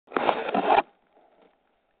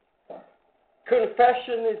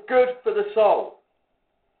Confession is good for the soul.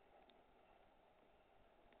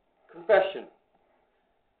 Confession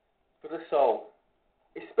for the soul.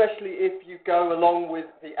 Especially if you go along with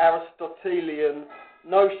the Aristotelian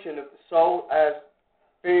notion of the soul as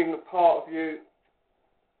being a part of you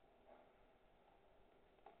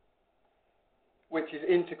which is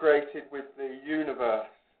integrated with the universe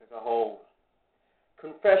as a whole.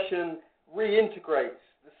 Confession reintegrates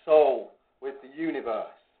the soul with the universe.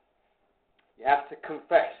 You have to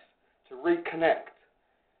confess to reconnect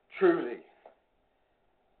truly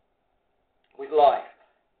with life.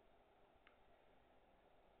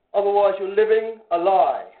 Otherwise you're living a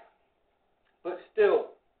lie. But still,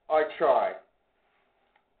 I try.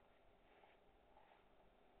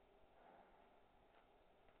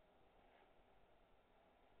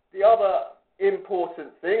 The other important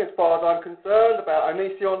thing, as far as I'm concerned, about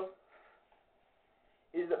Onision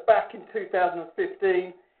is that back in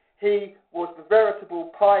 2015, he was the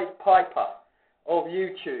veritable Pied Piper of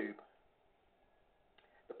YouTube.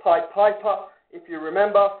 The Pied Piper, if you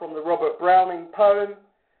remember from the Robert Browning poem,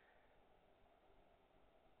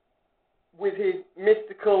 with his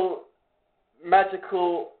mystical,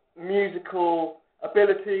 magical, musical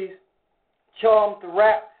abilities, charmed the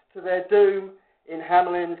rats to their doom in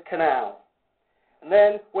Hamelin's Canal. And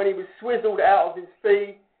then, when he was swizzled out of his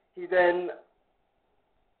fee, he then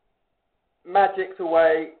magicked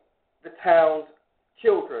away the town's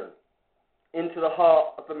children into the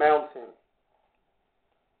heart of the mountain.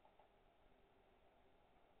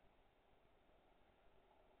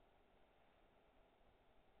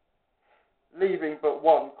 Leaving but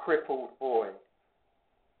one crippled boy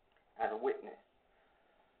as a witness.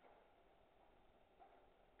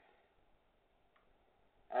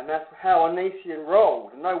 And that's how Onision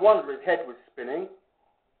rolled. No wonder his head was spinning.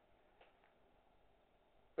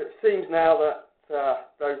 But it seems now that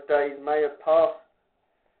those days may have passed.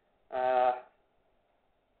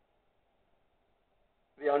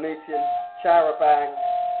 The Onision charabanc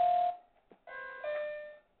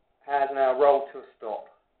has now rolled to a stop.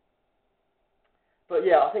 But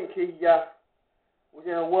yeah, I think he was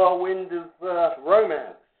in a whirlwind of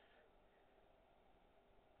romance,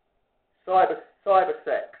 cyber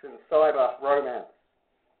sex and cyber romance.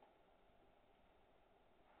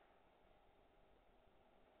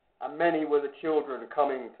 And many were the children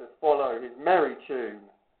coming to follow his merry tune.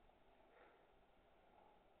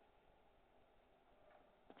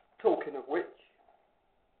 Talking of which,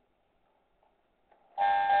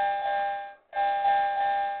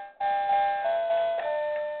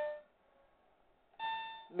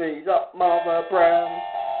 knees up, Mother Brown.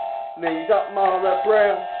 Knees up, Mother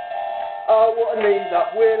Brown. Oh, what a knees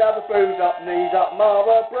up. We'll have a booze up. Knees up,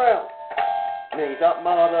 Mother Brown. Knees up,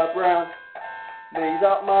 Mother Brown. Knees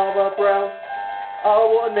up, Mother Brown.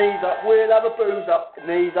 Oh, what a knees up. We'll have a booze up.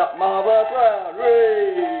 Knees up, Mother Brown.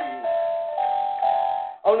 Whee!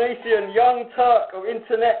 Onision, young Turk of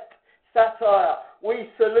internet satire, we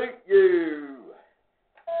salute you.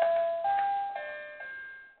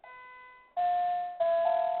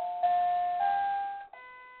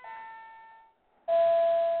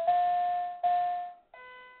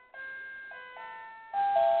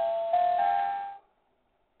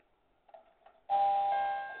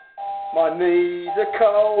 My knees are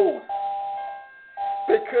cold,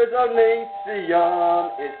 because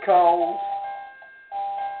Onision is cold.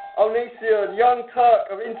 Onision, young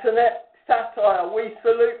Turk of internet satire, we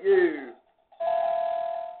salute you.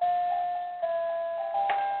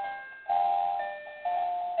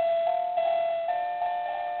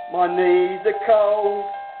 My knees are cold,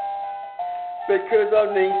 because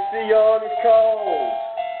Onision is cold.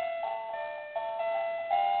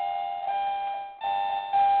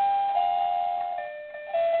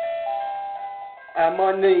 And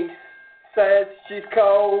my niece says she's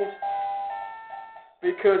cold,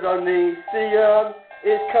 because Onision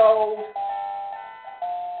is cold.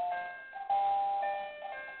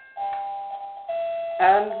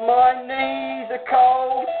 And my knees are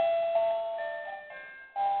cold,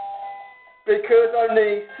 because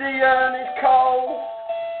Onision is cold.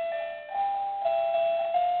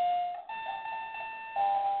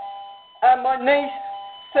 And my niece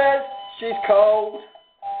says she's cold.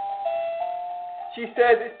 She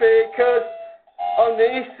says it's because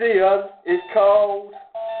Onision is cold.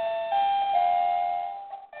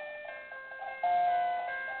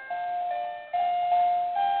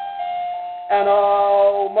 And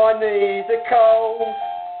oh, my knees are cold,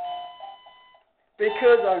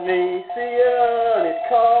 because Onision is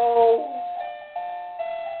cold.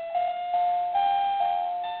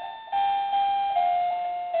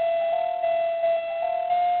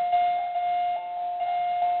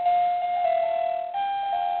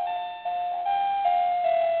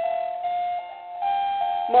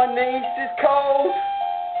 My niece is cold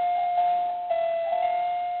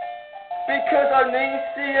because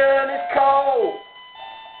Onision is cold.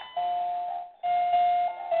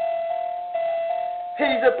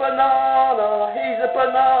 He's a banana, he's a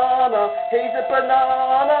banana, he's a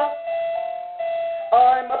banana.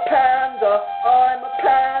 I'm a panda, I'm a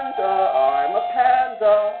panda, I'm a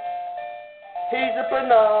panda. He's a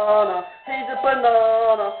banana, he's a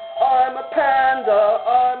banana. I'm a panda,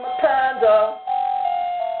 I'm a panda.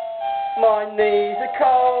 My knees are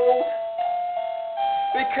cold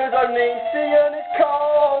because Onision is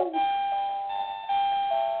cold.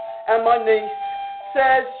 And my niece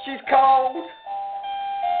says she's cold.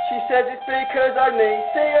 She says it's because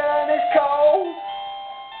Onision is cold.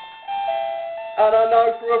 And I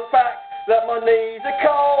know for a fact that my knees are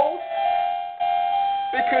cold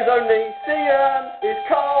because Onision is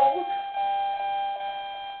cold.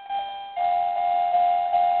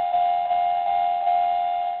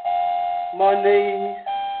 My knees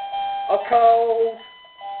are cold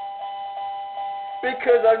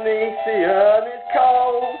because Onision is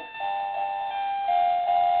cold.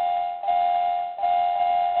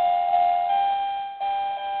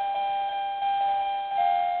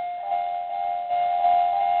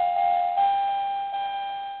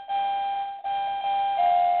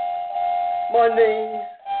 My knees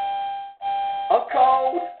are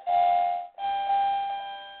cold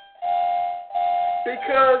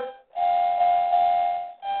because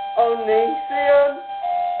Onision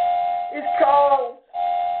is cold.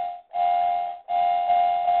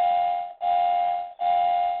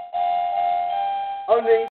 Onision